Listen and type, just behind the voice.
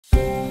The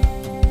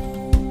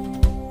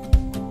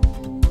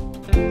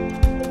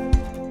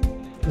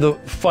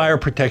fire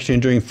protection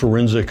engineering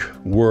forensic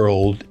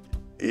world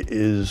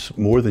is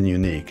more than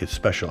unique, it's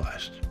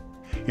specialized.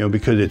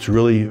 Because it's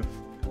really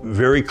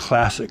very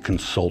classic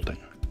consulting.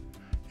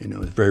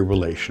 It's very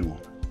relational.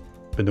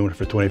 Been doing it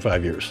for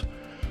 25 years,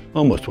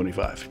 almost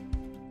 25.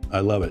 I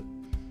love it.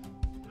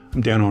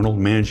 I'm Dan Arnold,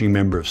 managing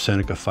member of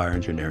Seneca Fire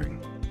Engineering.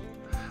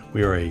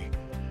 We are a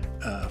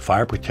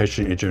fire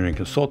protection engineering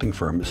consulting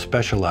firm that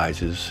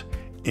specializes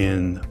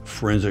in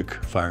forensic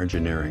fire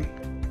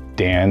engineering.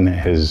 Dan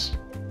has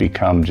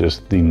become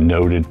just the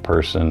noted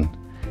person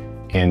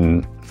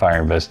in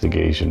fire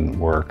investigation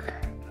work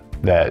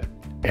that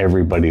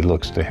everybody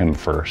looks to him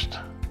first.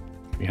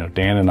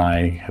 Dan and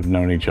I have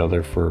known each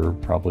other for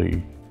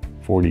probably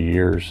 40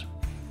 years,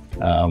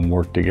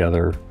 worked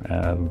together,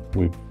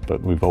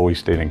 but we've always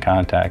stayed in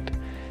contact.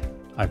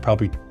 I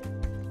probably,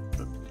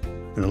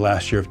 in the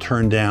last year, have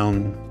turned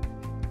down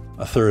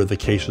a third of the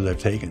cases I've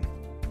taken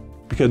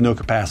because no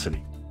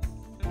capacity.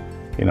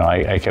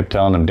 I kept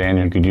telling him, Dan,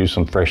 you could use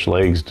some fresh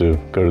legs to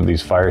go to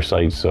these fire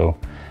sites, so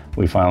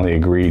we finally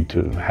agreed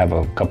to have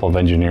a couple of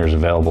engineers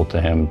available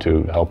to him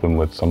to help him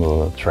with some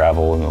of the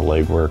travel and the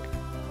legwork.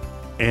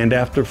 And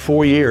after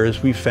 4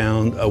 years, we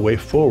found a way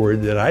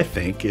forward that I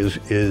think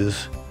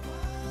is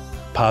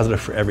positive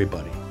for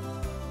everybody.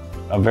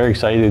 I'm very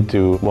excited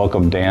to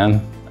welcome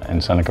Dan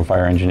and Seneca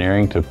Fire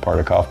Engineering to part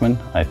of Coffman.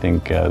 I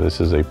think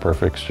this is a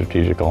perfect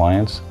strategic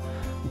alliance.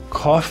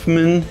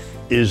 Coffman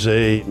is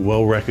a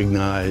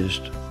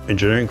well-recognized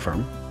engineering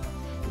firm,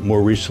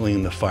 more recently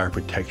in the fire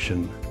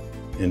protection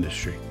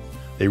industry.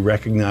 They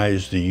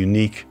recognize the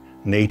unique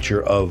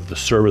nature of the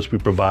service we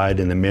provide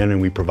and the manner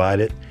we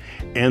provide it,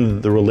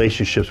 and the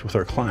relationships with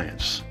our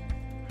clients.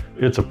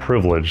 It's a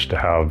privilege to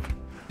have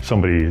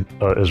somebody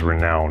as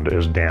renowned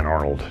as Dan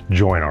Arnold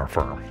join our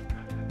firm.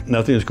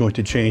 Nothing is going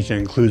to change that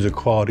includes the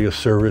quality of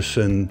service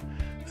and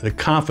the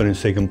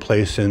confidence they can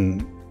place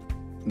in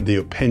the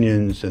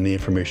opinions and the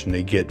information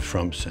they get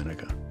from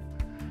Seneca.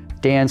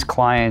 Dan's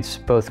clients,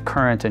 both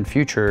current and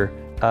future,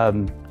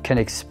 can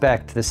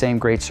expect the same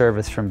great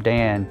service from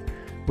Dan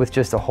with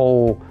just a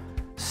whole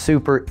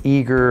super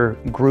eager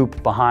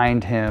group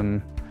behind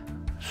him.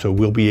 So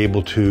we'll be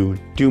able to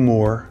do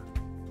more,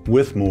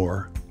 with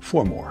more,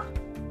 for more.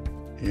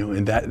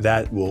 And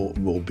that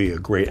will be a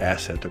great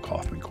asset to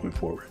Coffman going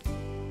forward.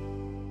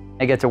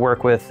 I get to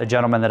work with a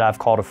gentleman that I've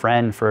called a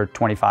friend for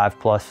 25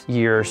 plus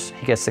years.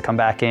 He gets to come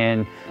back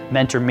in,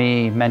 mentor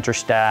me, mentor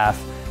staff,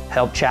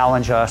 help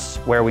challenge us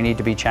where we need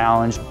to be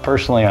challenged.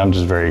 Personally, I'm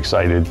just very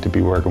excited to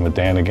be working with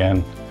Dan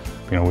again.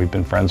 We've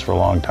been friends for a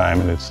long time,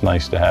 and it's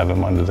nice to have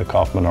him under the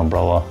Coffman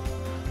umbrella.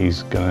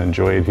 He's going to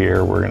enjoy it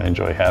here. We're going to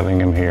enjoy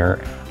having him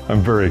here. I'm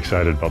very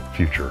excited about the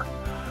future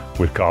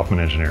with Coffman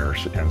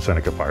Engineers and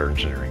Seneca Fire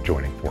Engineering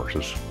joining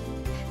forces.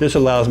 This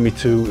allows me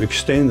to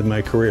extend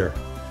my career.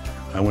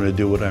 I want to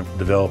do what I've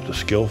developed a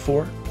skill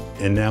for,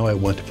 and now I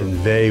want to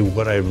convey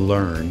what I've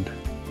learned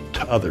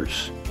to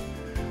others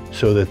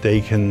so that they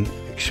can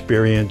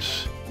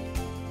experience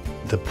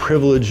the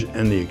privilege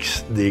and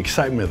the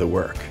excitement of the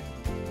work.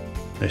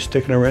 They're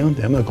sticking around,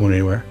 I'm not going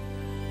anywhere.